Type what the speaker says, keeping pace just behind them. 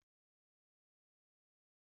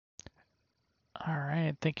All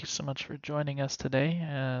right, thank you so much for joining us today.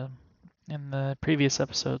 In the previous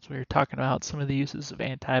episodes, we were talking about some of the uses of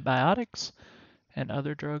antibiotics and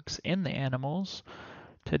other drugs in the animals.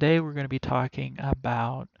 Today, we're going to be talking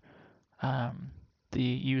about um, the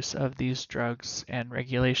use of these drugs and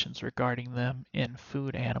regulations regarding them in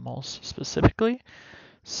food animals specifically,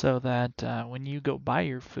 so that when you go buy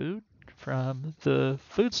your food from the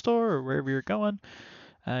food store or wherever you're going,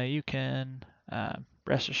 you can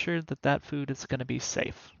rest assured that that food is going to be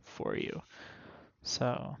safe for you.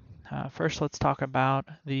 So, first, let's talk about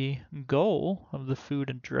the goal of the Food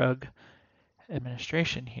and Drug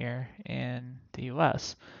Administration here in the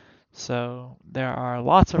US. So, there are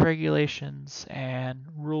lots of regulations and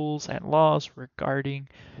rules and laws regarding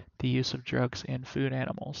the use of drugs in food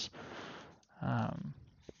animals. Um,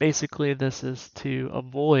 Basically, this is to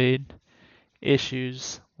avoid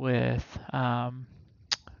issues with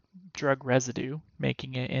drug residue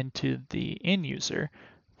making it into the end user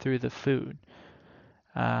through the food.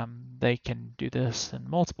 They can do this in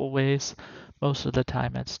multiple ways. Most of the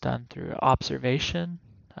time, it's done through observation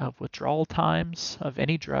of withdrawal times of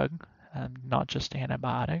any drug, not just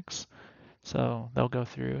antibiotics. So they'll go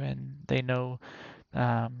through and they know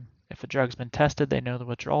if a drug's been tested, they know the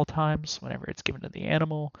withdrawal times whenever it's given to the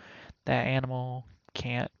animal. That animal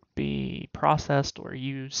can't be processed or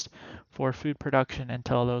used for food production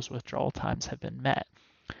until those withdrawal times have been met.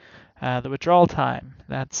 The withdrawal time,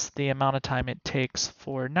 that's the amount of time it takes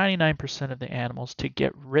for 99% of the animals to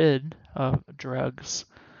get rid of drugs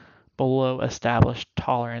below established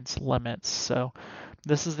tolerance limits. So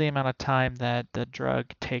this is the amount of time that the drug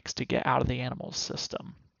takes to get out of the animal's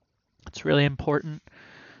system. It's really important.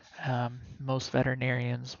 Most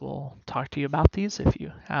veterinarians will talk to you about these if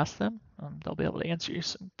you ask them. They'll be able to answer you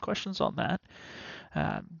some questions on that.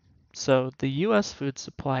 Um, so the U.S. food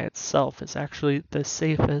supply itself is actually the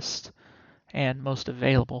safest and most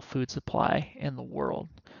available food supply in the world.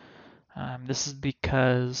 This is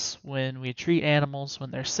because when we treat animals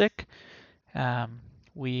when they're sick, um,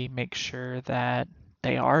 we make sure that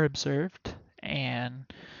they are observed and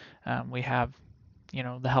we have,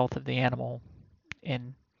 the health of the animal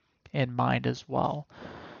in in mind as well.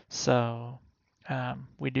 So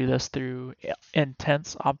we do this through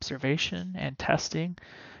intense observation and testing,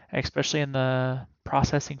 especially in the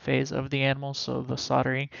processing phase of the animal. So the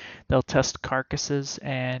slaughtering, they'll test carcasses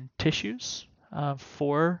and tissues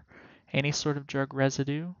for any sort of drug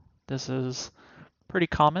residue. This is pretty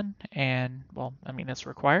common and, well, I mean, it's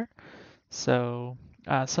required. So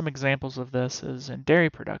some examples of this is in dairy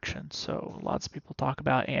production. So lots of people talk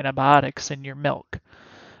about antibiotics in your milk.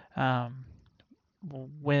 Um,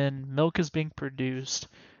 when milk is being produced,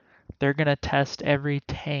 they're going to test every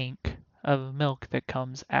tank of milk that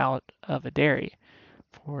comes out of a dairy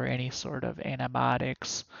for any sort of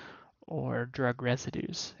antibiotics or drug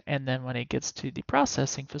residues. And then when it gets to the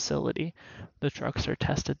processing facility, the trucks are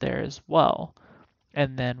tested there as well.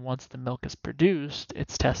 And then once the milk is produced,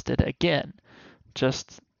 it's tested again,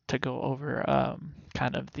 just to go over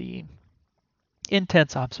kind of the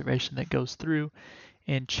intense observation that goes through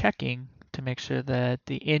in checking to make sure that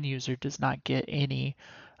the end user does not get any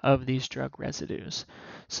of these drug residues.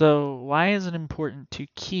 So why is it important to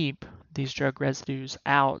keep these drug residues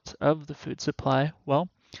out of the food supply? Well,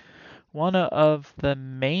 one of the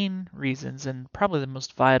main reasons, and probably the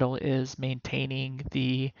most vital, is maintaining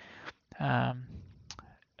the um,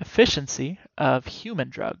 efficiency of human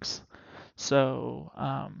drugs. So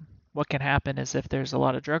what can happen is if there's a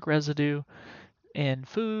lot of drug residue in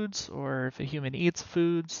foods, or if a human eats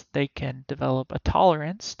foods, they can develop a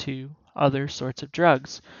tolerance to other sorts of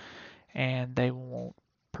drugs and they won't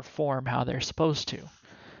perform how they're supposed to.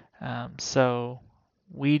 So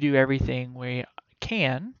we do everything we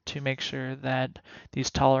can to make sure that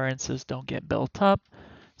these tolerances don't get built up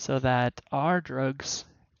so that our drugs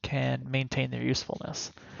can maintain their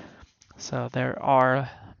usefulness. So there are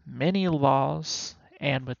many laws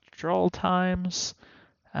and withdrawal times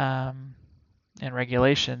um, and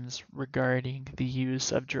regulations regarding the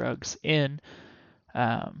use of drugs in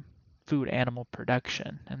food animal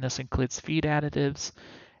production. And this includes feed additives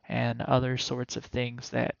and other sorts of things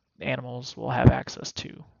that animals will have access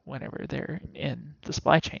to whenever they're in the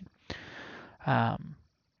supply chain. Um,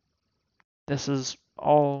 this is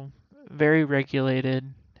all very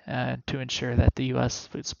regulated to ensure that the U.S.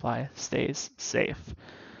 food supply stays safe.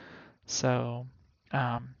 So,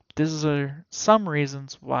 these are some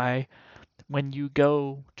reasons why when you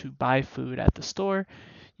go to buy food at the store,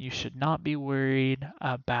 you should not be worried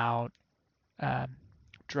about um,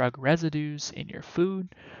 drug residues in your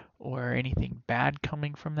food or anything bad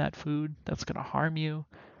coming from that food that's going to harm you.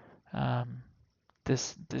 Um,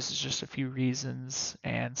 this is just a few reasons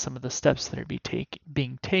and some of the steps that are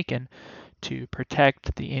being taken to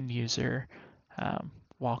protect the end user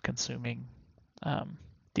while consuming um,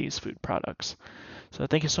 these food products. So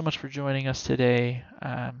thank you so much for joining us today.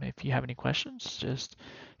 If you have any questions, just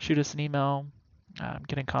shoot us an email,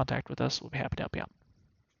 get in contact with us. We'll be happy to help you out.